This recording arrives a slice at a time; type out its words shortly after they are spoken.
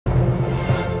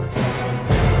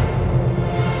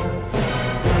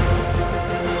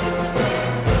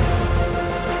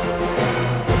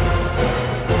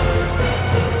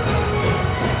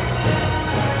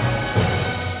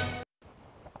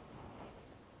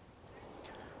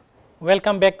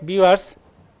Welcome back viewers.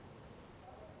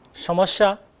 সমস্যা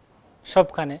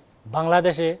সবখানে,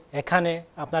 বাংলাদেশে, এখানে,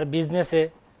 আপনার বিজনেসে,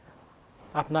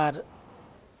 আপনার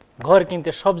ঘর কিনতে,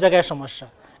 সব জায়গায় সমস্যা।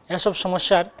 এসব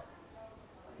সমস্যার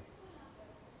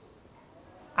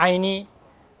আইনি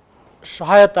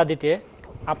সহায়তা দিতে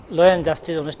ল অ্যান্ড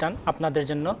জাস্টিস অনুষ্ঠান আপনাদের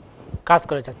জন্য কাজ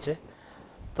করে যাচ্ছে।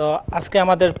 তো আজকে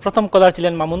আমাদের প্রথম কলার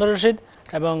ছিলেন মামুনুর রশিদ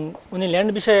এবং উনি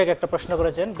ল্যান্ড বিষয়ে একটা প্রশ্ন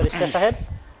করেছেন ব্যারিস্টার সাহেব।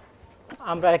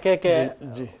 আমরা একে একে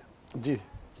জি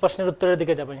প্রশ্নের উত্তরের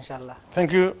দিকে যাব ইনশাআল্লাহ। থ্যাংক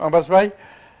ইউ আব্বাস ভাই।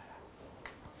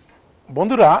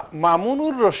 বন্ধুরা,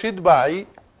 মামুনুর রশিদ ভাই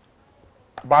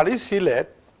বাড়ি সিলেট,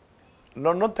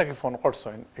 লন্ডন থেকে ফোন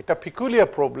করছেন। এটা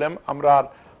পিকুলিয়ার প্রবলেম আমরা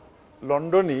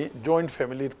লন্ডনই জয়েন্ট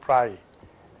ফ্যামিলির প্রায়।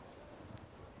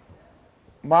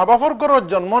 মা বাবার ঘরের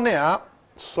জন্ম নেয়া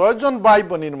 6 জন ভাই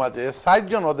বোনের মাঝে 60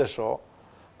 জন অদেশ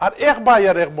আর এক ভাই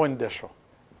আর এক বোন দেশ।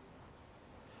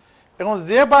 এখন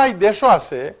যে ভাই দেশ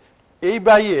আছে এই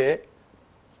ভাইয়ে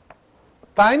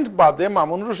তাইন বাদে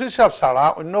মামুনুর রশিদ সাহেব ছাড়া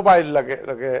অন্য ভাইয়ের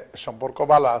লাগে সম্পর্ক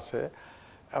ভালো আছে।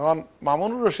 এখন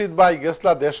মামুনুর রশিদ ভাই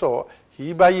গেছলা দেশও হি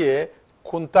ভাইয়ে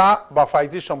খুন্তা বা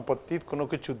ফাইতি সম্পত্তির কোনো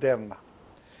কিছু দেন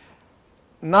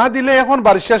না দিলে এখন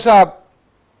বারিশাহ সাহেব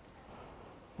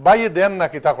ভাইয়ে দেন না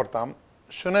কিতা করতাম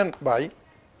শুনেন ভাই।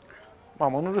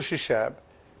 মামুনুর রশিদ সাহেব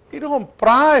এরকম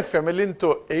প্রায় ফ্যামিলি তো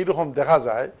এইরকম দেখা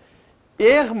যায়,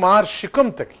 এক মার শিকম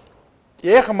থেকে,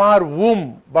 এক মার উম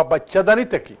বা বাচ্চাদানি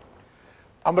থেকে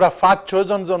আমরা 5-6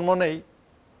 জন জন্ম নেই,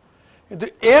 কিন্তু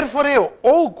এরপরে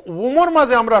ও উমর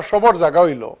মাঝে আমরা সবর জায়গা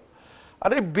হইল।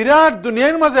 আর এই বিরাট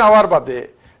দুনিয়ার মাঝে আওয়ার বাদে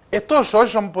এত সয়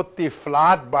সম্পত্তি,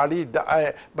 ফ্ল্যাট, বাড়ি,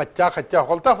 বাচ্চা কাচ্চা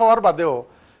হলতা পাওয়ার বাদেও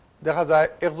দেখা যায়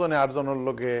একজনে আটজনের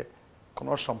লগে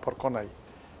কোনো সম্পর্ক নাই।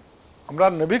 আমরা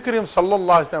নবী করিম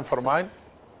সাল্লাল্লাহু আলাইহি ওয়াসাল্লাম ফরমাইন,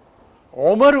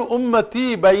 উমর উম্মতি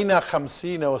বাইনা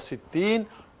 50 ওয়া 60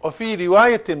 ওয়া ফি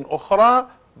রিওয়ায়াতিন উখরা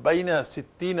বাইনা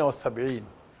 60 ওয়া 70।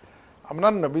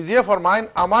 আপনার নবীজি ফরমাইন,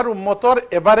 আমার উম্মতর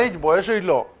এভারেজ বয়স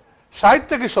হইল 60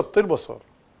 থেকে 70 বছর।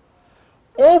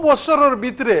 ও বছরের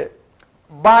ভিতরে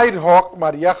বাইর হক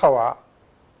মারিয়া খাওয়া,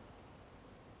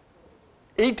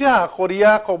 এইটা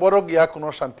করিয়া কবর গিয়া কোনো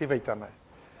শান্তি পাইতা নাই।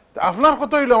 আপনার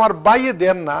কথা হইল আমার বাইয়ে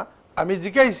দেন না। আমি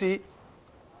জিজ্ঞাইছি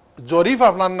জরিফ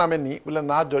আপনার নামে নি? বলে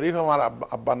না, জরিফ আমার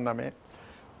আব্বার নামে।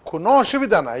 কোনো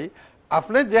অসুবিধা নাই,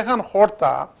 আপনি যেখান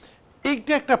কর্তা,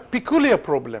 এইটা একটা পিকুলিয়ার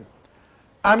প্রবলেম।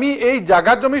 আমি এই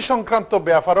জায়গা জমি সংক্রান্ত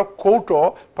ব্যাপারও কোর্টও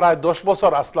প্রায় 10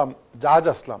 বছর আসলাম, জাজ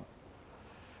আসলাম।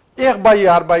 এক ভাই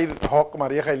আর ভাইয়ের হক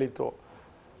মারিয়ে খাইলি তো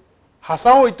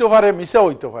হাসাও হইতে পারে, মিশাও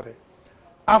হইতে পারে।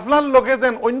 আপনার লোকে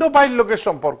যেন অন্য ভাইয়ের লোকের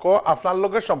সম্পর্ক, আপনার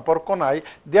লোকের সম্পর্ক নাই,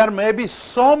 দেয়ার may be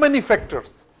so many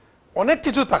factors, অনেক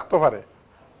কিছু থাকতে পারে।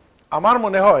 আমার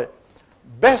মনে হয়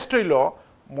বেস্ট হইল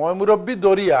মই মুরব্বী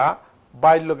দরিয়া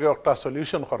বাইর লোকে একটা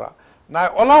সলিউশন করা। না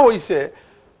ওলা হইছে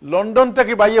লন্ডন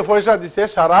থেকে বাইয়ে পয়সা দিছে,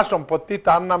 সারা সম্পত্তি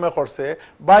তার নামে করছে,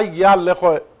 বাই গিয়া লেখ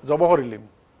জব করিলিম,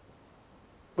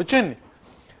 বুঝছেন?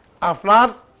 আপনার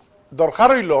দরকার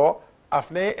হইল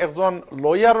আপনি একজন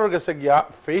লয়ারের কাছে গিয়া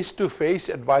ফেস টু ফেস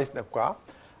অ্যাডভাইস নেওয়া।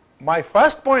 মাই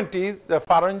ফার্স্ট পয়েন্ট ইজ যে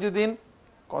ফারঞ্জুদ্দিন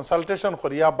কনসালটেশন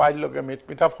করিয়া বাইর লগে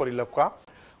মিট আপ করি লেখা।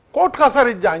 কোর্ট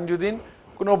কাছারিত যাইন যদিন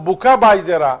কোনো বুকা বাই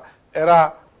যারা এরা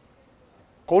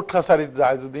কোর্ট কাছারিত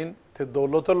যায় যদিন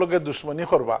দৌলতের লগে দুশ্মনী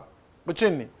করবা,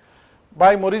 বুঝছেন নি?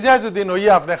 বাই মরি যায় যদি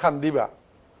হইয়া আপনি খান দিবা।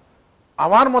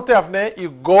 আমার মতে আপনি you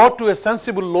go to A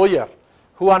sensible lawyer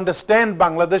who understand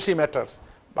Bangladeshi matters,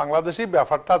 Bangladeshi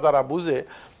ব্যাপারটা যারা বুঝে,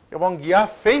 এবং গিয়া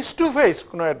ফেস টু ফেস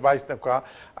কোনো অ্যাডভাইস নেওয়া।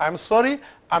 আই এম সরি,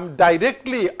 আমি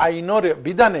ডাইরেক্টলি আইনের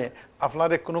বিধানে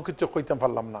আপনারে কোনো কিছু কইতে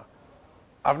পারলাম না।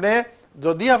 আপনি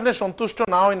যদি আপনি সন্তুষ্ট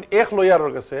না হইন এক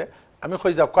লয়ারের কাছে, আমি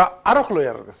কই যাওয়া আরো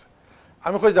লয়ারের কাছে,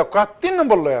 আমি কই যাওয়া 3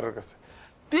 নম্বর লয়ারের কাছে,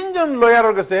 3 জন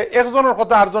লয়ারের কাছে, একজনের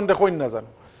কথা আটজন দেখইন না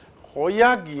জানো।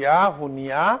 হইয়া গিয়া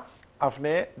শুনিয়া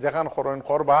আপনি যেখান করেন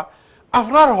করবা,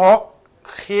 আপনার হক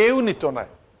খেয়েও নিত নাই।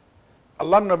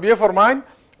 আল্লাহ নবী ফরমাইন,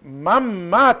 মান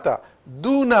মাতা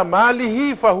দুনা মালিহি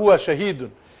ফাহুয়া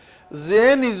শাহীদুন, যে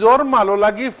নিজর মালো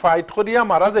লাগি ফাইট করিয়া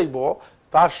মারা যাইব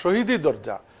তার শহীদি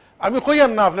দরজা। আমি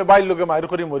কইয়ার না আপনি বাইর লোকে মায়ের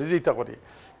করি মরি যেইটা করি,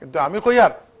 কিন্তু আমি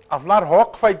কইয়ার আপনার হক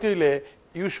ফাইট হইলে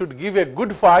you should give a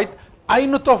good fight,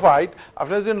 আইনত ফাইট।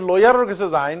 আপনি যদি লয়ারের কাছে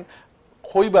যাইন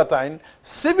কইবা তাইন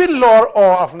সিভিল লর ও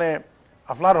আপনি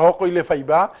আপনার হক হইলে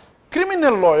পাইবা,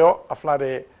 ক্রিমিনাল লও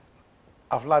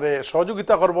আপনারে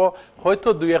সহযোগিতা করব, হয়তো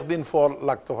 2-1 দিন ফল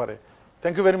লাগতে পারে।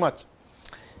 Thank you very much.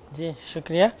 জি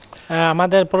শুক্রিয়া।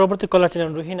 আমাদের পরবর্তী কলার ছিলেন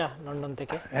রুহিনা লন্ডন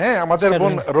থেকে। হ্যাঁ, আমাদের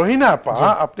বোন রহিনা আপা,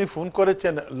 আপনি ফোন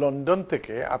করেছেন লন্ডন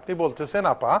থেকে। আপনি বলতেছেন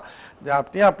আপা যে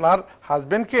আপনি আপনার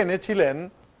হাজবেন্ডকে এনেছিলেন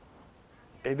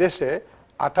এই দেশে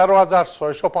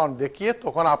 18,600 পাউন্ড দেখিয়ে,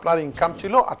 তখন আপনার ইনকাম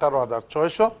ছিল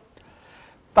 18,600।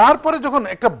 তারপরে যখন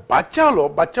একটা বাচ্চা হলো,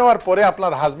 বাচ্চা হওয়ার পরে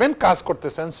আপনার হাজবেন্ড কাজ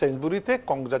করতেছেন সেঞ্চুরিতে,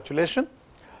 কংগ্রাচুলেশন।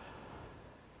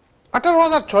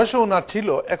 18,600 ওনার ছিল,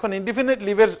 এখন ইনডিফিনিট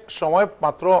লিভের সময়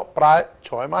মাত্র প্রায়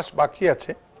 6 মাস বাকি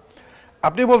আছে।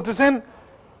 আপনি বলতেছেন,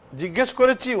 জিজ্ঞেস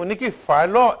করেছি উনি কি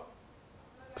ফাইলো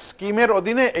স্কিমের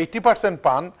অধীনে 80%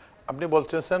 পান? আপনি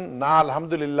বলতেছেন না,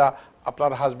 আলহামদুলিল্লাহ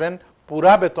আপনার হাজবেন্ড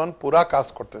পুরা বেতন, পুরা কাজ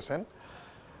করতেছেন।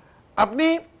 আপনি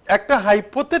একটা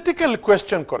হাইপোথেটিক্যাল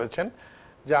কোয়েশ্চেন করেছেন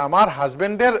যে আমার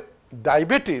হাজবেন্ডের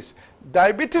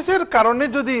ডায়াবেটিসের কারণে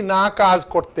যদি না কাজ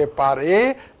করতে পারে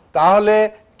তাহলে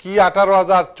কি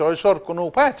 18,600 কোনো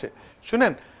উপায় আছে?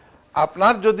 শুনেন,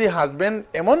 আপনার যদি হাজবেন্ড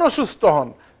এমন অসুস্থ হন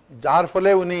যার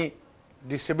ফলে উনি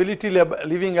ডিসেবিলিটি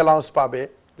লিভিং অ্যালাউন্স পাবে,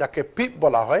 যাকে পিপ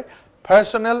বলা হয়,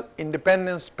 পার্সোনাল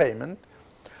ইন্ডিপেন্ডেন্স পেমেন্ট,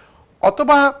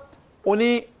 অথবা উনি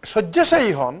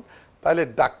শয্যাশায়ী হন, তাহলে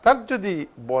ডাক্তার যদি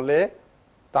বলে,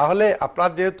 তাহলে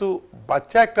আপনার যেহেতু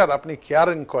বাচ্চা একটার আপনি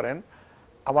কেয়ারিং করেন,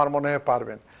 আমার মনে হয়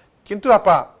পারবেন। কিন্তু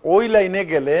আপা ওই লাইনে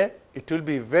গেলে it will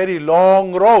be very long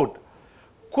road.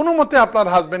 কোনো মতে আপনার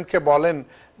হাজবেন্ডকে বলেন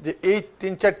যে এই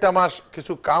 3-4টা মাস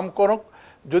কিছু কাম করুক।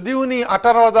 যদি উনি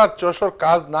 18,600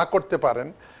 কাজ না করতে পারেন,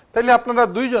 তাইলে আপনারা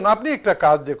দুইজন, আপনি একটা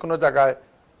কাজ যে কোনো জায়গায়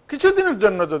কিছুদিনের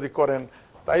জন্য যদি করেন,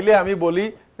 তাইলে আমি বলি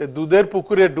যে দুধের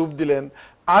পুকুরে ডুব দিলেন।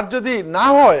 আর যদি না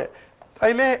হয়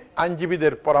তাইলে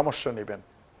আইনজীবীদের পরামর্শ নেবেন।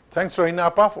 থ্যাংকস রহিনা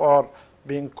আপা for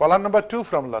being collar number 2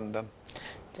 from London.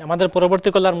 আমাদের পরবর্তী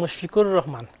কলার মুশফিকুর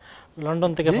রহমান,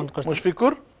 লন্ডন থেকে ফোন করছেন।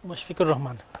 মুশফিকুর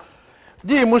রহমান।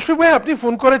 জি মুশফিক ভাই, আপনি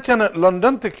ফোন করেছেন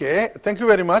লন্ডন থেকে, thank you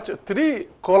very much. 3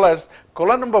 collars,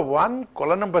 collar number 1,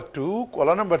 collar number 2,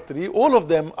 collar number 3, all of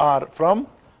them are from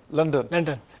London.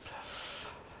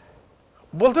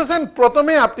 বলতেছেন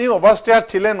প্রথমে আপনি ওভারস্টেয়ার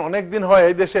ছিলেন, অনেকদিন হয়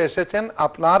এই দেশে এসেছেন,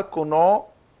 আপনার কোনো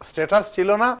স্ট্যাটাস ছিল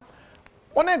না,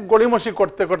 অনেক গড়িমসি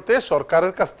করতে করতে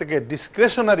সরকারের কাছ থেকে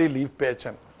ডিসক্রেশনারি লিভ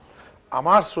পেয়েছেন।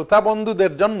 আমার শ্রোতা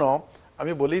বন্ধুদের জন্য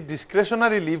আমি বলি,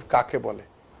 ডিসক্রেশনারি লিভ কাকে বলে?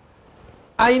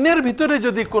 আইনের ভিতরে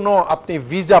যদি কোনো আপনি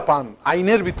ভিসা পান,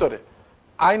 আইনের ভিতরে,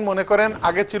 আইন মনে করেন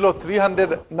আগে ছিল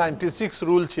 396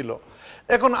 রুল ছিল,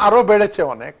 এখন আরো বেড়েছে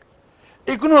অনেক।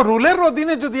 এই কোনো রুলের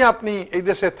অধীনে যদি আপনি এই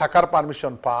দেশে থাকার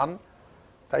পারমিশন পান,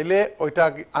 তাইলে ওইটা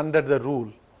আন্ডার দ্য রুল।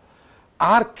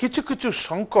 আর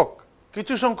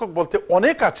কিছু সংখ্যক বলতে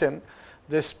অনেক আছেন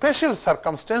যে স্পেশাল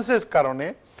সার্কামস্টেন্সের কারণে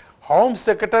হোম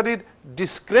সেক্রেটারির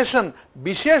ডিসক্রেশন,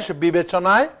 বিশেষ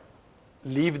বিবেচনায়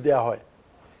লিভ দেওয়া হয়।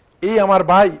 এই আমার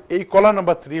ভাই এই কলা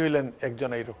নাম্বার 3 হইলেন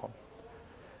একজন এইরকম।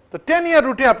 তো 10 ইয়ার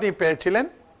রুটে আপনি পেয়েছিলেন,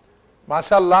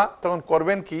 মাশাআল্লাহ। তখন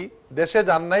করবেন কি, দেশে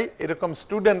যান নাই, এরকম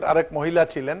স্টুডেন্ট আরেক মহিলা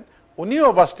ছিলেন, উনিও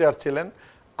ওভারস্টেয়ার ছিলেন,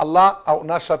 আল্লাহ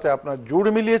ওনার সাথে আপনার জুড়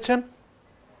মিলিয়েছেন।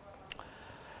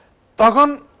 তখন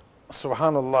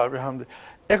সুবহানাল্লাহ বিহামদি,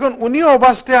 এখন উনিও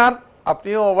ওভারস্টেয়ার,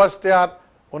 আপনিও ওভারস্টেয়ার।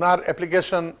 ওনার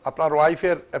অ্যাপ্লিকেশন, আপনার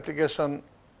ওয়াইফের অ্যাপ্লিকেশন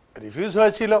রিফিউজ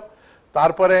হয়েছিল,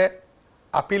 তারপরে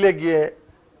আপিলে গিয়ে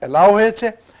এলাও হয়েছে।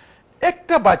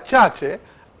 একটা বাচ্চা আছে।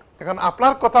 এখন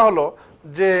আপনার কথা হলো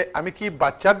যে আমি কি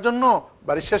বাচ্চার জন্য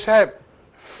ব্যারিস্টার সাহেব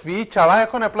ফি ছাড়া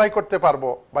এখন অ্যাপ্লাই করতে পারবো?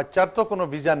 বাচ্চার তো কোনো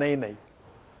ভিসা নেই।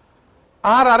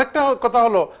 আর আরেকটা কথা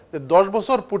হলো যে 10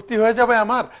 বছর পূর্তি হয়ে যাবে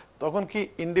আমার, তখন কি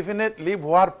ইনডিফিনিট লিভ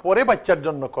হওয়ার পরে বাচ্চার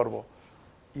জন্য করব?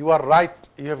 You R right,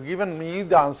 you have given me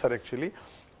the answer actually.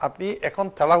 আপনি এখন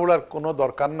তাড়াহুড়ার কোনো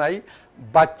দরকার নাই।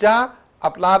 বাচ্চা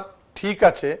আপনার ঠিক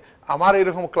আছে, আমার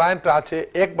এরকম ক্লায়েন্ট আছে,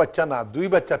 1 বাচ্চা না, 2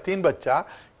 বাচ্চা, 3 বাচ্চা,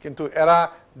 কিন্তু এরা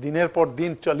দিনের পর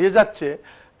দিন চালিয়ে যাচ্ছে।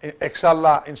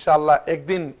 ইনশাআল্লাহ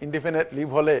একদিন ইনডিফিনিট লিভ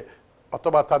হলে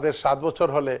অথবা তাদের 7 বছর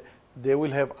হলে they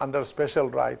will have under special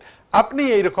right. আপনি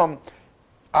এইরকম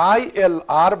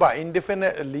ILR বা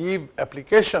ইনডিফিনিট লিভ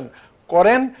অ্যাপ্লিকেশন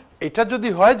করেন, এটা যদি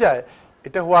হয়ে যায়,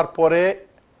 এটা হওয়ার পরে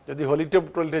যদি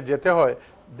হলিডে যেতে হয়,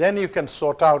 দেন you can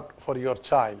sort out for your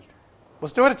child.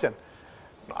 বুঝতে পেরেছেন?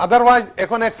 আদারওয়াইজ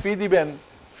এখন এক ফি দিবেন,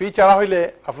 ফি ছাড়া হইলে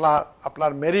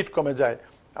আপনার মেরিট কমে যায়।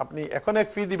 আপনি এখন এক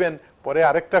ফি দিবেন, পরে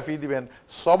আরেকটা ফি দিবেন।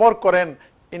 সবর করেন,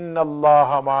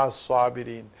 ইন্নাল্লাহা মা'আস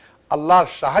সাবিরিন। আল্লাহর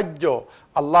সাহায্য,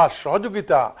 আল্লাহর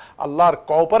সহযোগিতা, আল্লাহর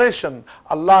কোঅপারেশন,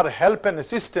 আল্লাহর হেল্প অ্যান্ড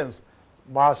অ্যাসিস্ট্যান্স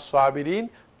মা'আস সাবিরিন,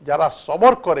 যারা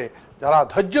সবর করে, যারা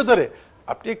ধৈর্য ধরে।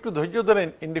 আপনি একটু ধৈর্য ধরেন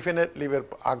ইনডিফিনিট লিভের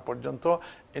আগ পর্যন্ত,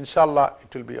 ইনশাআল্লাহ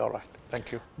it will be alright. Thank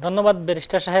you. ধন্যবাদ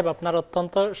ব্যারিস্টার সাহেব আপনার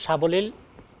অত্যন্ত সাবলীল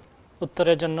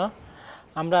উত্তরের জন্য।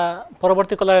 আমরা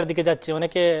পরবর্তী কলারের দিকে যাচ্ছি,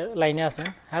 অনেকে লাইনে আছেন।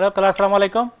 হ্যালো কলার, আসসালামু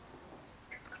আলাইকুম।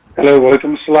 হ্যালো,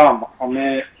 ওয়ালাইকুম আসসালাম।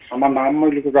 আমার নাম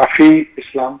হলো রাফি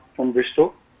ইসলাম ফ্রম ব্রিস্টল।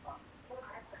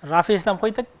 রাফি ইসলাম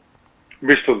কই থেকে?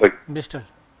 ব্রিস্টল।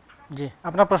 জি,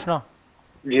 আপনার প্রশ্ন।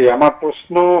 জি, আমার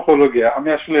প্রশ্ন হলো গিয়া, আমি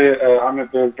আসলে আমি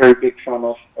very big fan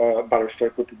of barrister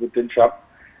Qutbuddin সাহেব,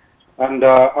 and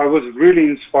I was really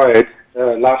inspired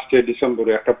last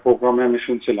ডিসেম্বরে একটা প্রোগ্রামে আমি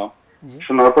শুনছিলাম, জি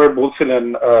শোনার পরে বলছিলেন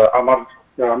আমার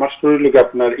আমার স্টোরি লোকে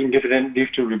আপনার ইন্ডিপেন্ডেন্ট লিভ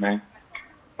টু রিমাইন।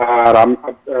 আর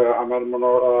আমার মনে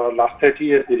লাস্ট 30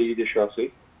 ইয়ার্স এর এই দেশে আছে,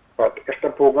 বাট একটা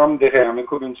প্রোগ্রাম দেখে আমি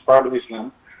খুব ইন্সপায়ার্ড হয়েছিলাম।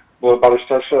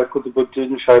 ব্যারিস্টার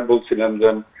কুতুবুদ্দিন সাহেব বলছিলেন যে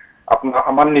আপনার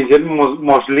আমার নিজের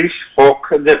মজলিস হক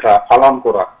যেটা পালন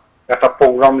করা একটা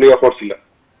প্রোগ্রাম লিয়া করছিলেন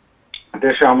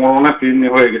দেশে। আমার অনেক ঋণ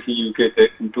হয়ে গেছে ইউকে তে,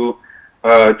 কিন্তু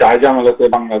যাই জামালাতে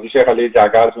বাংলাদেশে খালি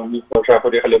জায়গা জমি পয়সা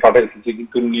করে খালি পাঠাইতেছি,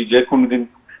 কিন্তু নিজে কোনোদিন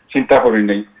চিন্তা করি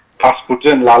নাই পাসপোর্ট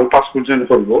যেন লাল পাসপোর্ট যেন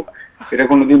করবো, এটা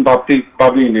কোনোদিন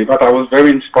ভাবি নেই। But I was very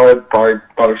inspired by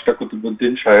barrister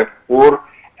Qutubuddin সাহেব। ওর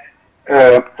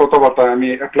কথাবার্তা আমি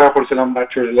অ্যাপ্লাই করেছিলাম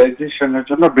ন্যাচারালাইজেশনের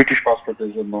জন্য, ব্রিটিশ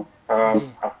পাসপোর্টের জন্য, জি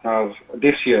আপনার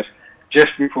this year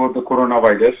just before the corona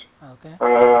virus. ওকে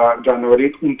জানুয়ারি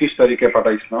 29 তারিখে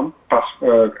পাঠাইছিলাম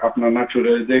আপনার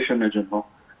ন্যাচারালাইজেশনের জন্য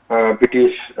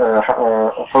ব্রিটিশ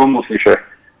হোম অফিসে।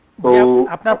 তো জি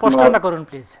আপনার প্রশ্নটা করুন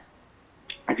প্লিজ।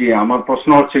 জি, আমার প্রশ্ন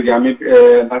হচ্ছে যে আমি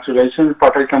ন্যাচারালাইজেশন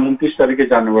পাঠাইছিলাম 29 তারিখে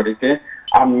জানুয়ারিতে,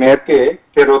 আর মেতে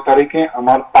 13 তারিখে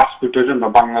আমার পাসপোর্টের জন্য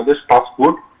বাংলাদেশ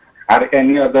পাসপোর্ট আর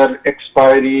এনি আদার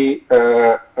এক্সপায়ারি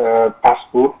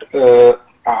পাসপোর্ট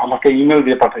আমাকে ইমেল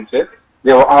দিয়ে পাঠাইছে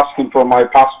যে asking for my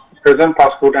present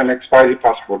passport and expiry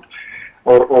passport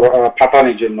ওর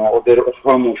পাঠানোর জন্য ওদের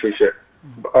হোম অফিসে।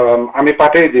 আমি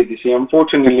পাঠিয়ে দিয়ে দিছি।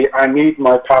 Unfortunately I need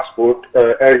my passport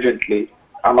urgently.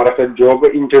 আমার একটা জব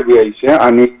ইন্টারভিউ আইছে,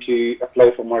 I need to apply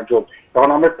for my job.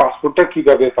 তখন আমার পাসপোর্টটা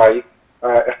কিভাবে পাই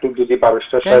একটু যদি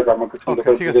ব্যারিস্টার সাহেব আমাকে সুন্দর ওকে,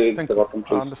 করে ঠিক আছে, বুঝিয়ে থ্যাংক দিতে ইউ, পারতেন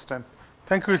প্লিজ। আন্ডারস্ট্যান্ড।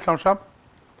 থ্যাংক ইউ ইসলাম সাহেব,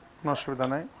 কোনো অসুবিধা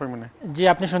নাই, ওই মানে। জি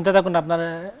আপনি শুনতে থাকুন আপনার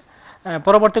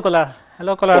পরবর্তী কলার।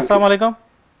 হ্যালো কলার, আসসালামু আলাইকুম।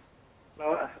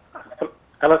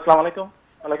 হ্যালো, আসসালামু আলাইকুম।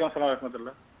 ওয়ালাইকুম আসসালাম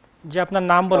রহমতুল্লাহ। জি আপনার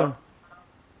নাম বলুন।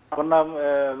 আমার নাম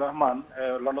রহমান,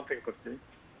 লন্ডন থেকে করছি।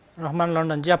 রহমান,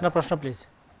 লন্ডন। জি আপনার প্রশ্ন প্লিজ।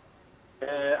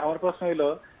 আমার প্রশ্ন হইল,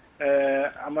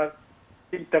 আমার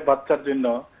 3টা বাচ্চার জন্য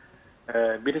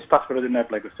ব্রিটিশ পাসপোর্টের জন্য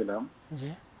অ্যাপ্লাই করছিলাম জি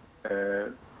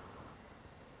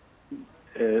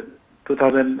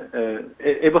 2000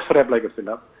 এই বছর অ্যাপ্লাই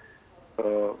করছিলাম। তো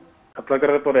অ্যাপ্লাই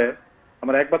করার পরে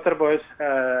আমার এক বাচ্চার বয়স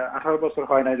 18 বছর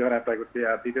হয় নাই যখন অ্যাপ্লাই করছি,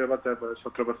 আর দ্বিতীয় বাচ্চার বয়স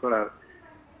 17 বছর, আর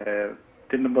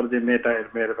 3 নম্বর যে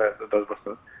মেয়ের বয়স 10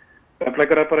 বছর। অ্যাপ্লাই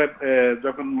করার পরে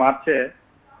যখন মার্চে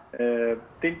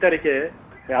 3 তারিখে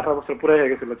 18 বছর পুরো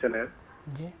হয়ে গেছিল ছেলের।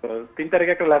 জি তো 3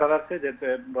 তারিখে একটা লেটার আসছে যে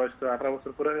বয়স তো 18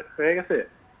 বছর পুরো হয়ে গেছে,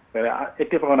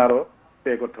 80 পাউন্ড আরো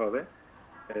পে করতে হবে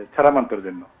ছাড়া মান্থের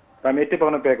জন্য। তো আমি 80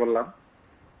 পাউন্ড পে করলাম।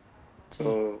 তো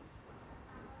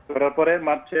করার পরে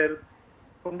মার্চের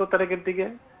 15 তারিখের দিকে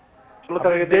 16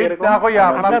 তারিখের দিকে ডেট এরকম না কইয়া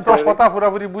আমার আপনার বাচ্চার- কথা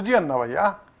পুরাপুরি বুঝিয়েন না ভাইয়া।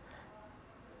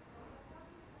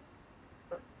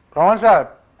 রহমান সাহেব,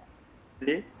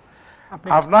 জি আপনি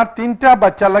আপনার 3টা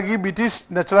বাচ্চা লাগি ব্রিটিশ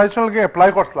ন্যাচারালাইজেশন লাগে অ্যাপ্লাই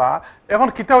করছলা, এখন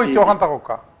কিতা হইছে ওখান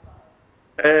তাকা?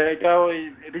 এটা ওই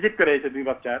রিজেক্ট করে দিয়েছে 2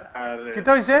 বাচ্চার, আর কিতা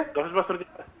হইছে 10 বছর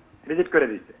রিজেক্ট করে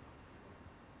দিয়েছে,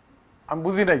 আমি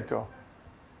বুঝি নাই তো।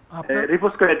 আপনার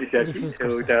রিপোজ করে দিয়েছে আর কি। Refuse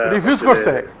করছে। ওইটা রিফিউজ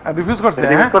করছে? রিফিউজ করছে,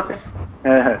 রিপোজ হ্যাঁ? করছে।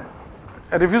 হ্যাঁ হ্যাঁ।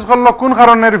 রিফিউজ করলো কোন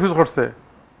কারণে রিফিউজ করছে?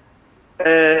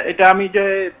 এটা আমি যে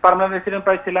পার্মানেন্ট রেসিডেন্ট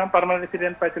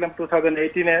পাইছিলাম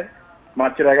 2018 এর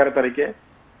মার্চের 11 তারিখে।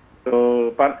 তো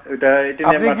ওইটা 18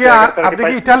 আপনি কি মার্চের 11 তারিখে আপনি কি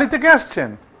পাইছি। ইতালি থেকে আসছেন?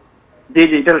 জি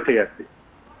জি, ইটালি থেকে আসছি।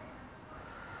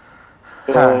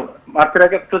 তো হ্যাঁ। মার্চের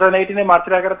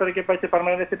 11 তারিখে পাইছি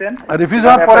পার্মানেন্ট রেসিডেন্ট। রিফিউজ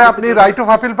হওয়ার পরে আপনি রাইট অফ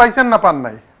আপিল পাইছেন না পান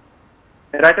নাই?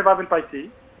 রাইট অফ আপিল পাইছি,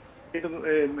 কিন্তু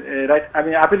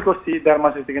আমি আপিল করছি 1.5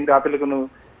 মাস হয়েছে, কিন্তু আপিলে কোনো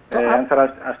অ্যানসার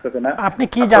আসতেছে না। আপনি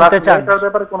কি জানতে চান? এটার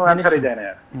ব্যাপারে কোনো অ্যানসারই দেয় না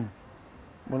আর।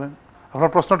 বলেন,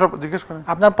 আপনার প্রশ্নটা জিজ্ঞেস করেন।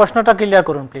 আপনার প্রশ্নটা ক্লিয়ার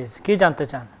করুন প্লিজ, কি জানতে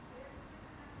চান?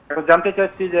 এখন জানতে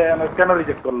চাচ্ছি যে আমার কেন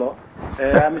রিজেক্ট করলো।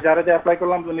 আমি যারা যে অ্যাপ্লাই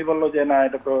করলাম উনি বললো যে না,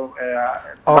 এটা তো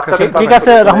Okay, বাচ্চাদের ঠিক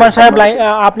আছে রহমান সাহেব,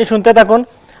 আপনি শুনতে থাকুন।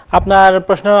 আপনার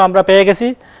প্রশ্ন আমরা পেয়ে গেছি,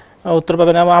 উত্তর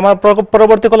পাবেন। আমার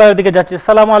পরবর্তী কলারের দিকে যাচ্ছি।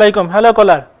 আসসালামু আলাইকুম। হ্যালো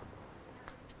কলার।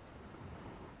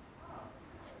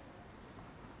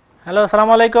 হ্যালো,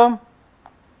 আসসালামু আলাইকুম।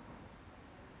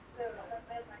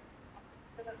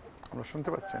 আমরা শুনতে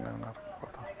পাচ্ছি না ওনার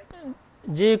কথা,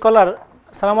 জি কলার,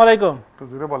 আসসালামু আলাইকুম। একটু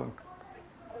জোরে বলেন।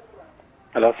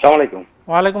 হ্যালো, আসসালামু আলাইকুম।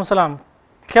 ওয়ালাইকুম সালাম।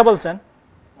 কে বলছেন?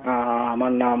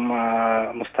 আমার নাম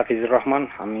মুস্তাফিজুর রহমান।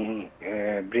 আমি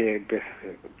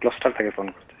গ্লোস্টার থেকে ফোন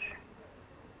করতেছি।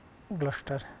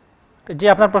 গ্লোস্টার। জি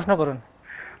আপনার প্রশ্ন করুন।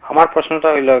 আমার প্রশ্নটা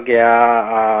হইল গিয়া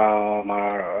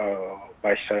আমার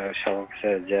বাইশটা সবকে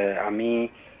যে আমি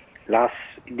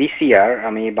দিস ইয়ার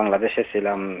আমি বাংলাদেশে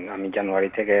ছিলাম। আমি জানুয়ারি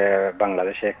থেকে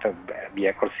বাংলাদেশে একটা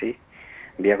বিয়ে করছি,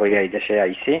 বিয়ে করে এই দেশে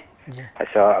আইছি। জি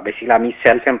সো বেসিক্যালি আমি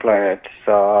সেলফ এমপ্লয়েড,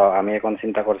 সো আমি এখন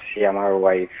চিন্তা করছি আমার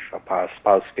ওয়াইফ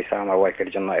স্পাউস ভিসা আমার ওয়াইফের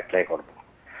জন্য অ্যাপ্লাই করব।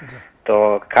 জি তো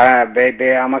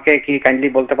আমাকে কি কাইন্ডলি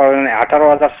বলতে পারবেন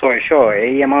 18,600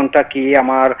 এই অ্যামাউন্টটা কি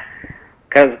আমার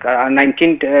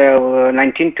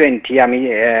 1920 আমি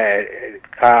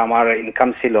আমার ইনকাম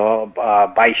ছিল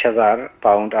 22,000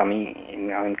 পাউন্ড আমি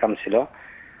ইনকাম ছিল।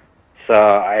 সো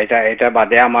এটা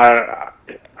বাদে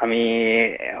আমি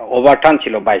ওভারটার্ন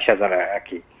ছিল 22,000 আর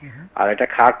কি, আর এটা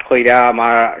খাট কইরা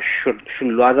আমার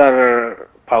 16,000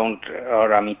 পাউন্ড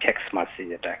আমি ট্যাক্স মারছি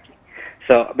যেটা আর কি।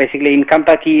 সো বেসিক্যালি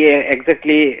ইনকামটা কি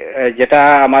এক্স্যাক্টলি যেটা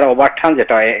আমার ওভারটার্ন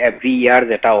যেটা এভরি ইয়ার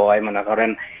যেটা হয় মনে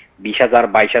করেন 20,000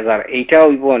 22,000 এইটা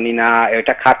হইব নি না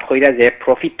এটা খাট কইরা যে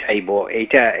প্রফিট আইব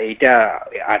এইটা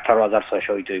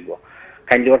 18,600 হইব?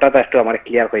 কাইন্ডলি ওটা তো একটু আমার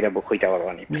ক্লিয়ার কইরা কইতে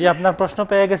পারবেন? জি আপনার প্রশ্ন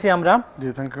পেয়ে গেছি আমরা। জি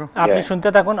থ্যাংক ইউ। আপনি শুনতে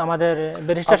থাকুন, আমাদের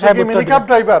ব্যারিস্টার সাহেব উত্তর মিনিকাপ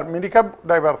দিবেন।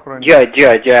 ড্রাইভার করেন? জি জি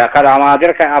জি, কারণ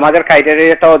আমাদের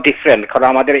ক্রাইটেরিয়াটাও ডিফারেন্ট, কারণ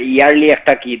আমাদের ইয়ারলি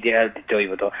একটা কি দিতে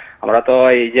হইব, তো আমরা তো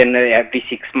এই যে এভরি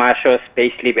 6 মাস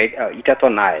স্পেস লিভ এটা তো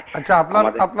নাই। আচ্ছা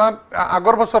আপনার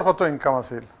আগের বছর কত ইনকাম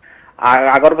আছিল? আর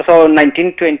আগের বছর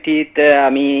 1920 তে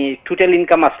আমি টোটাল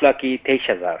ইনকাম আসলো কি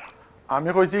 23,000। আমি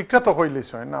কইছি একটা তো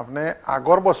কইলিছেন আপনি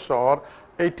আগের বছর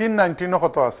 18-19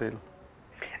 কত আছিল?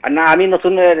 না আমি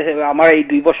নতুন, আমার এই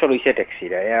 2 বছর হইছে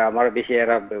ট্যাক্সির, আমার বেশি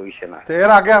এরা হইছে না। তো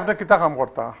এর আগে আপনি কিতা কাম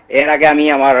করতা? এর আগে আমি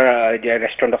আমার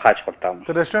রেস্টুরেন্টে কাজ করতাম।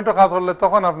 তো রেস্টুরেন্টে কাজ করলে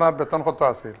তখন আপনার বেতন কত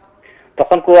আছিল?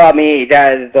 তখন আমি এটা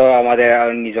তো আমাদের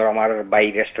নিজের আমার বাই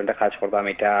রেস্টুরেন্টে কাজ করতাম,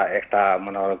 এটা একটা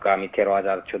মনে হলো আমি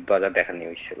 13,000 14,000 দেখানি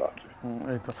হয়েছিল আর কি।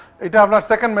 এই তো এটা আপনার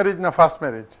সেকেন্ড ম্যারেজ না ফার্স্ট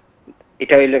ম্যারেজ?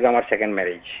 এটা হইল আমার সেকেন্ড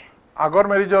ম্যারেজ। আগর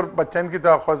ম্যারেজর বাচ্চান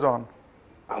কিতা কয়জন?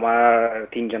 আমার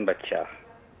 3 জন বাচ্চা।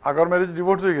 আগর ম্যারেজ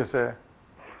ডিভোর্স হয়ে গেছে?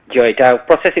 যে এটা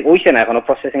প্রসেসিং হইছে না, এখনো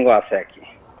প্রসেসিং আছে আর কি।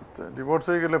 ডিভোর্স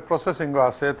হয়ে গেলে প্রসেসিং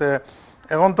আছে। তে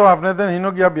এখন তো আপনাদের হিনো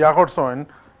গিয়া বিয়া করছেন,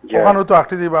 ওখানে তো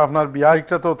আটটি দিবা আপনার বিয়া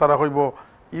একটা তো তারা কইব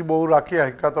ই বউ রাখি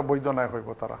একটা তো বৈধ নাই কইব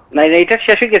তারা। না এটা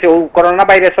শেষ হয়ে গেছে, ও করোনা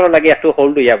ভাইরাসের লাগে একটু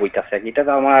হোল্ড হইয়া বইতাছে। এটা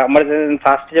তো আমার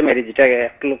ফার্স্ট যে ম্যারেজ এটা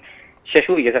একটু শেষ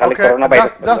হয়ে গেছে, খালি করোনা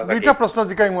ভাইরাস। জাস্ট দুইটা প্রশ্ন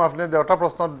জিকাইমু, আপনি দেওটা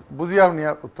প্রশ্ন বুঝিয়া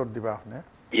নিয়া উত্তর দিবা আপনি।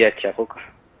 আচ্ছা হোক।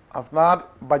 আপনার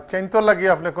বাচ্চাইন তো লাগি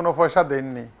আপনি কোনো পয়সা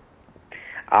দেননি?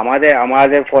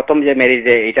 আমাদের প্রথম যে ম্যারেজ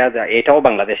এটাও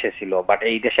বাংলাদেশে ছিল, বাট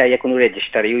এই দেশে আইয়া কোনো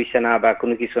রেজিস্টারই হইছে না বা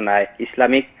কোনো কিছু নাই,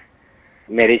 ইসলামিক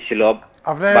ম্যারেজ ছিল।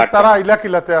 আপনি তারা আইলা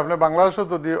কিলাতে আপনি বাংলাদেশে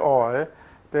যদি হয়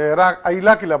তে এরা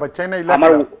আইলা কিলা বাচ্চাই না আইলা?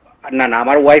 না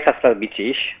আমার ওয়াইফ আসলে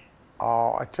ব্রিটিশ।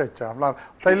 আচ্ছা আচ্ছা, আপনার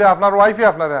তাইলে আপনার ওয়াইফে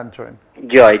আপনারে আনছেন?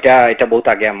 জি এটা বহুত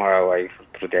আগে আমার ওয়াইফ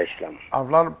থ্রুতে আসলাম।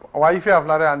 আপনার ওয়াইফে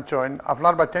আপনারে আনছেন,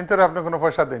 আপনার বাচ্চাইন তো আপনি কোনো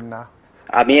পয়সা দেন না?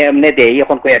 আমি এমনি দেই,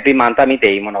 এখন এভরি মান্থ আমি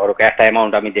দেই, মনে করো একটা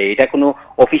অ্যামাউন্ট আমি দেই, এটা কোনো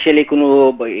অফিশিয়ালি কোনো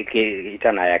এটা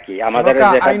নাই আর কি। আমাদের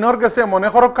আইনর কাছে মনে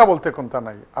খরক্কা বলতে কোনটা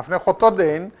নাই, আপনি কত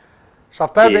দেন,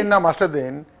 সপ্তাহে দেন না মাসে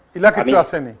দেন, ইলা কিছু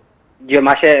আছে নি? যে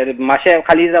মাসে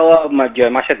খালি যাওয়া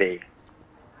মাসে দেই।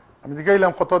 আমি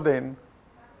জিগাইলাম কত দেন?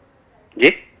 জি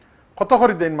কত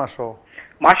করে দেন মাসে?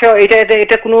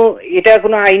 এটা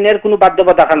কোনো আইনের কোনো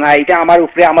বাধ্যবাধকতা নাই, এটা আমার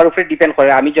উপরে ডিপেন্ড করে।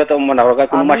 আমি যত মনে করো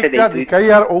কোন মাসে দেই জিগাই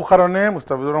আর ও কারণে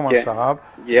মুস্তাফিজুর রহমান সাহেব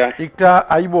একটা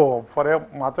আইবো পরে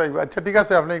মাত্র আইবো। আচ্ছা ঠিক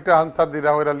আছে, আপনি একটা আনসার দিরা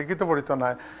ওরা লিখিত পড়িত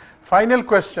নাই। ফাইনাল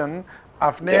কোয়েশ্চন,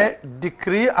 আপনি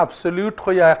ডিক্রি অ্যাবসলিউট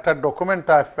হইয়া একটা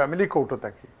ডকুমেন্টটা ফ্যামিলি কোর্টে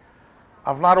থাকি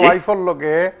আপনার ওয়াইফের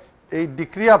লগে এই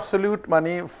ডিক্রি অ্যাবসলিউট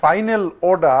মানে ফাইনাল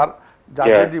অর্ডার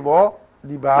যাতে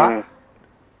দিবা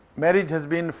marriage has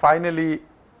been finally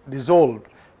dissolved,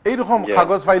 এইরকম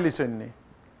কাগজ ফাইলিছেন নি?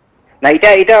 না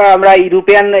এটা আমরা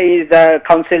ইউরোপিয়ান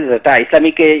কাউন্সিল যেটা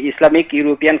ইসলামিক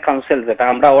ইউরোপিয়ান কাউন্সিল যেটা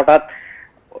আমরা ওটা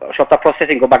সবটা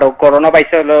প্রসেসিং বাট করোনা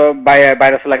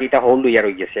ভাইরাস লাগে এটা হোল্ড হইয়া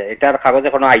রয়ে গেছে, এটার কাগজ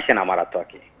এখনো আইছে না আমার তো আর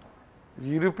কি।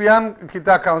 ইউরোপিয়ান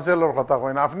কিতা কাউন্সিলের কথা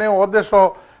কইন আপনি?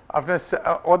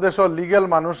 ও দেশ লিগেল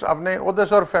মানুষ, আপনি ও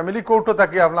দেশের ফ্যামিলি কোর্টও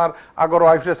থাকি আপনার আগর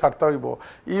ওয়াইফরে ছাড়তে হইব।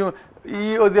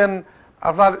 ওই দিন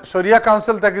আপনার শরিয়া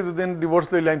কাউন্সিল থাকি দুদিন ডিভোর্স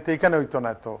লইলেন তো এখানে হইতো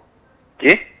না তো?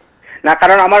 জি না,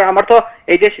 কারণ আমার তো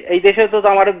এই দেশে তো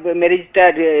আমার ম্যারেজটা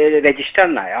রেজিস্টার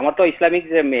নাই, আমার তো ইসলামিক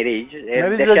যে ম্যারেজ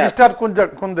রেজিস্টার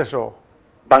কোন দেশ?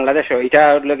 বাংলাদেশও, এটা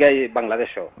লাগে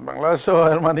বাংলাদেশও।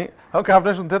 এর মানে ওকে আপনি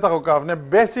শুনতে থাকো, আপনি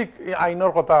বেসিক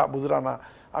আইনের কথা বুঝরা না,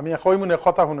 আমি কই মনে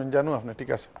কথা শুনুন জানো আপনি, ঠিক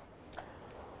আছে?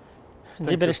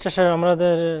 জি ব্যারিস্টার সাহেব,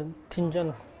 আমাদের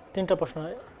তিনটা প্রশ্ন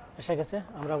এসে গেছে।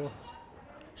 আমরা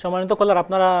সম্মানিত কলার,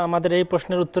 আপনারা আমাদের এই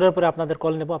প্রশ্নের উত্তরের পরে আপনাদের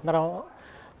কল নেব, আপনারা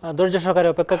ধৈর্য সহকারে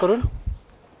অপেক্ষা করুন।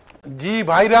 জি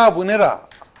ভাইরা বোনেরা,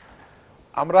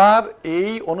 আমরা এই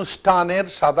অনুষ্ঠানের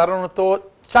সাধারণত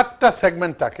 4টা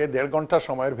সেগমেন্ট থাকে 1.5 ঘন্টা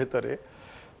সময়ের ভিতরে।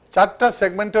 4টা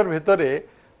সেগমেন্টের ভিতরে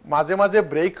মাঝে মাঝে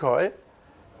ব্রেক হয়,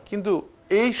 কিন্তু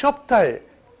এই সপ্তাহে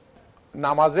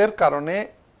নামাজের কারণে,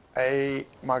 এই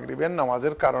মাগরিবের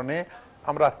নামাজের কারণে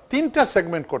আমরা 3টা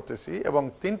সেগমেন্ট করতেছি এবং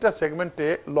 3টা সেগমেন্টে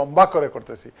লম্বা করে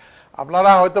করতেছি।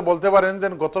 আপনারা হয়তো বলতে পারেন যে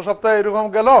গত সপ্তাহে এরকম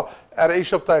গেল আর এই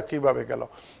সপ্তাহে কিভাবে গেল।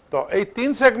 তো এই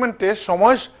 3 সেগমেন্টে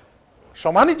সময়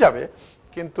সমানই যাবে,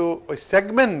 কিন্তু ওই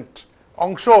সেগমেন্ট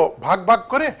অংশ ভাগ ভাগ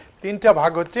করে 3টা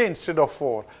ভাগ হচ্ছে ইনস্টেড অফ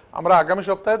 4। আমরা আগামী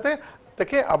সপ্তাহেতে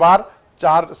থেকে আবার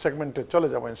 4 সেগমেন্টে চলে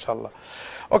যাব ইনশাল্লাহ।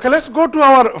 ওকে, let's go to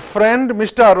our friend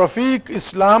mister Rafiq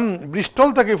Islam Bristol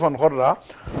থেকে ফোন কররা।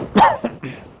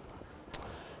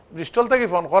 ব্রিস্টল থেকে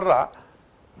ফোন কররা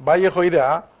বাইয়ে কইরা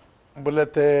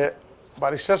বলেতে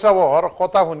বারিশা সাহর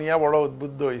কথা শুনিয়া বড়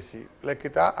উদ্বুদ্ধ হয়েছি।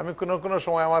 লেখিতা আমি কোনো কোনো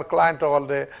সময় আমার ক্লায়েন্ট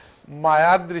হলে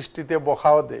মায়ার দৃষ্টিতে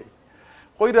বকাও দেই।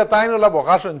 কইরা তাই নোলা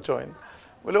বকা শুনছেন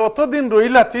বলে অতদিন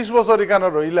রইলা 30 বছর এখানে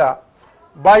রইলা,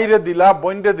 বাইরে দিলা,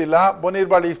 বইন্ডে দিলা, বনির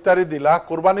বাড়ি ইফতারি দিলা,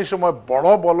 কুরবানির সময় বড়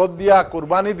বলদ দিয়া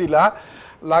কুরবানি দিলা,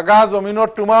 লাগা জমিনের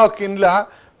টুমাও কিনলা,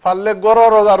 ফাললে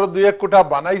গড়র আরো 2-1 কোটা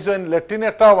বানাইছেন, ল্যাট্রিন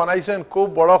একটাও বানাইছেন খুব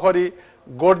বড় করি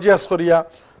গর্জিয়াস করিয়া,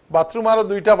 বাথরুম আরো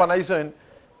 2টা বানাইছেন,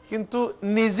 কিন্তু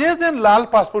নিজে যেন লাল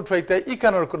পাসপোর্ট পাইতে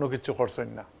ইকানোর কোনো কিছু করছেন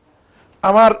না।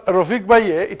 আমার রফিক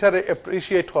ভাইয়ে এটারে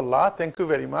অ্যাপ্রিসিয়েট করলা, থ্যাংক ইউ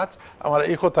ভেরি মাচ। আমার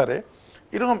এই কথারে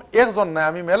এরকম একজন নাই,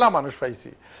 আমি মেলা মানুষ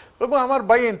পাইছি। এবং আমার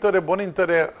ভাই ইন্তরে বোন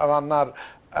ইন্তরে আমার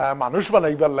মানুষ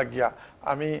বানাইবার লাগিয়া,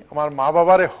 আমি আমার মা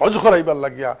বাবারে হজ করাইবার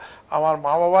লাগিয়া, আমার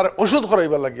মা বাবার ওষুধ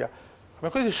করাইবার লাগিয়া, আমি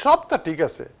কইছি সবটা ঠিক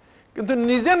আছে, কিন্তু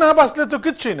নিজে না বাঁচলে তো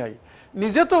কিচ্ছুই নাই।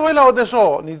 নিজে তো হইলা ওদেশ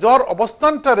নিজের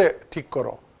অবস্থানটারে ঠিক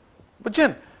করো,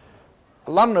 বুঝছেন?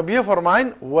 আল্লাহ নবী ফরমাইন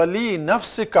ওয়ালি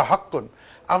নফসিকা হাক্কুন,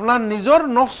 আপনার নিজের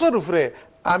নফসের উপরে,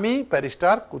 আমি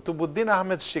ব্যারিস্টার কুতুবুদ্দিন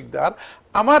আহমেদ শিকদার,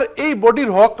 আমার এই বডির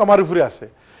হক আমার উপরে আছে।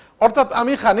 অর্থাৎ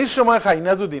আমি খানির সময় খাই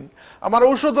না, যদিন আমার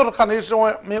ঔষধের খানির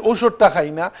সময় আমি ঔষধটা খাই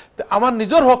না, আমার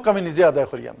নিজের হক আমি নিজে আদায়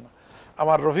করিয়ান না।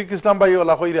 আমার রফিক ইসলাম ভাই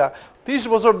ওলা কইরা 30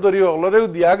 বছর ধরে ওলরেও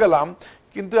দিয়া গেলাম,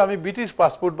 কিন্তু আমি ব্রিটিশ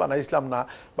পাসপোর্ট বানাইছিলাম না।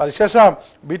 বারিশা সাহেব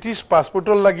ব্রিটিশ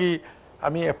পাসপোর্টের লাগি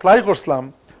আমি অ্যাপ্লাই করছিলাম,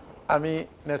 আমি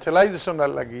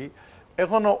ন্যাচারালাইজেশনের লাগি,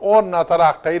 এখনো ওর না তারা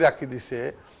একটাই রাখি দিছে।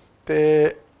 তে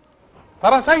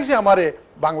তারা চাইছে আমারে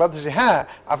বাংলাদেশে, হ্যাঁ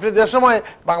আপনি যে সময়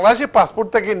বাংলাদেশে পাসপোর্ট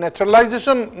থেকে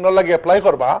ন্যাচারালাইজেশন লাগে অ্যাপ্লাই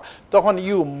করবা, তখন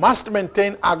ইউ মাস্ট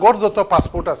মেনটেইন আগর যত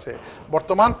পাসপোর্ট আছে,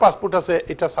 বর্তমান পাসপোর্ট আছে,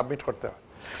 এটা সাবমিট করতে হয়।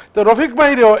 তো রফিক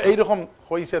ভাইরেও এইরকম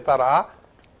হয়েছে, তারা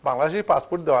বাংলাদেশি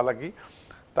পাসপোর্ট দেওয়া লাগি,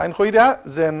 তাই কইরা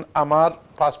যেন আমার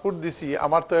পাসপোর্ট দিছি,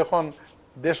 আমার তো এখন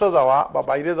দেশও যাওয়া বা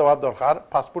বাইরে যাওয়ার দরকার,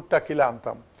 পাসপোর্টটা কিলা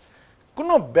আনতাম,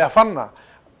 কোনো ব্যাপার না।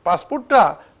 পাসপোর্টটা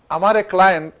আমার এক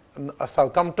ক্লায়েন্ট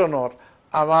সাউথহ্যাম্পটনের,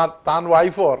 আমার তান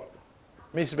ওয়াইফর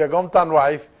মিস বেগম তান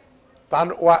ওয়াইফ, তান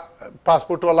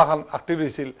পাসপোর্টওয়ালা খান আটটি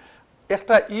রয়েছিল।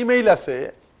 একটা ইমেইল আছে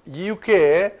ইউকে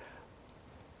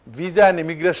ভিসা অ্যান্ড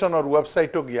ইমিগ্রেশনের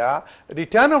ওয়েবসাইটও গিয়া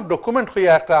রিটার্ন অফ ডকুমেন্ট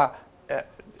হইয়া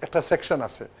একটা সেকশন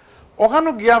আছে,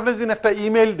 ওখানেও গিয়া আপনি যদি একটা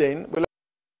ইমেইল দেন বলে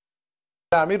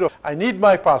আমি আই নিড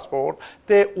মাই পাসপোর্ট,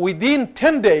 তে উইদিন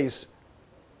 10 days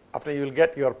আপনি ইউল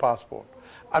গেট ইউর পাসপোর্ট।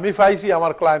 আমি পাইছি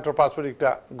আমার ক্লায়েন্টের পাসপোর্ট একটা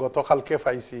গতকালকে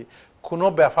পাইছি, কোনো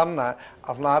ব্যাপার না,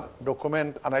 আপনার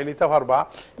ডকুমেন্ট আনাই নিতে পারবা।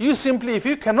 You simply if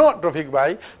you cannot Rafiq ভাই,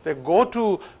 go to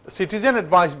citizen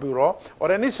advice bureau or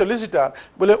any solicitor,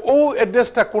 বলে ও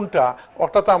অ্যাড্রেসটা কোনটা,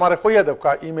 ওটা তো আমার কইয়া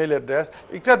দেখা ইমেইল অ্যাড্রেস,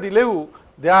 এটা দিলেও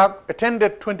দে আর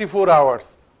অ্যাটেন্ডেড 24 hours,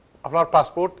 আপনার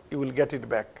passport you will get it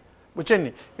back, বুঝছেন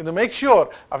নি? কিন্তু মেক শিওর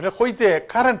আপনি কইতে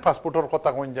কারেন্ট পাসপোর্টের কথা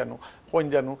কোন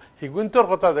জানো হিগুন্তর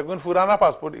কথা, যেগুন পুরানা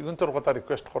পাসপোর্ট ইগুন্তর কথা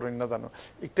রিকোয়েস্ট করেন না জানো।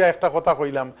 একটা কথা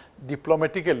কইলাম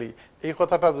ডিপ্লোম্যাটিক্যালি, এই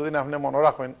কথাটা যদি আপনি মনে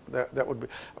রাখেন দ্যাট উড বি,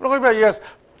 আপনি কইবা yes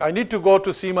I need to go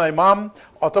to see my mom,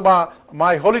 অথবা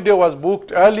my holiday was booked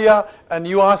earlier and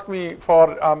you asked me for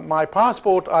my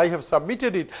passport, I have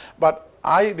submitted it, but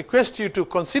I request you to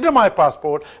consider my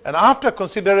passport, and after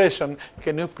consideration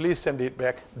can you please send it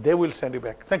back. They will send it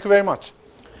back. Thank you very much.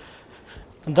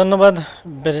 ধন্যবাদ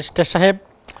barrister সাহেব।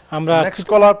 আমরা next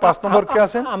কলার 5 নম্বর কে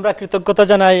আছেন? আমরা কৃতজ্ঞতা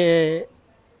জানাই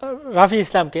রাফি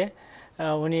ইসলামকে,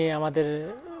 উনি আমাদের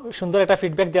সুন্দর একটা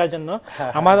ফিডব্যাক দেওয়ার জন্য।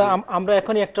 আমরা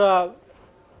এখনই একটা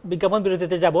বিজ্ঞাপন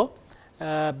বিরতিতে যাব,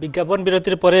 বিজ্ঞাপন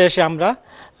বিরতির পরে এসে আমরা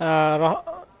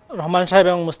রহমান সাহেব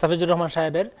এবং মুস্তাফিজুর রহমান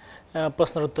সাহেবের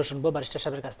প্রশ্নের উত্তর শুনবো ব্যারিস্টার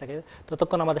সাহেবের কাছ থেকে।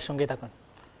 ততক্ষণ আমাদের সঙ্গেই থাকুন।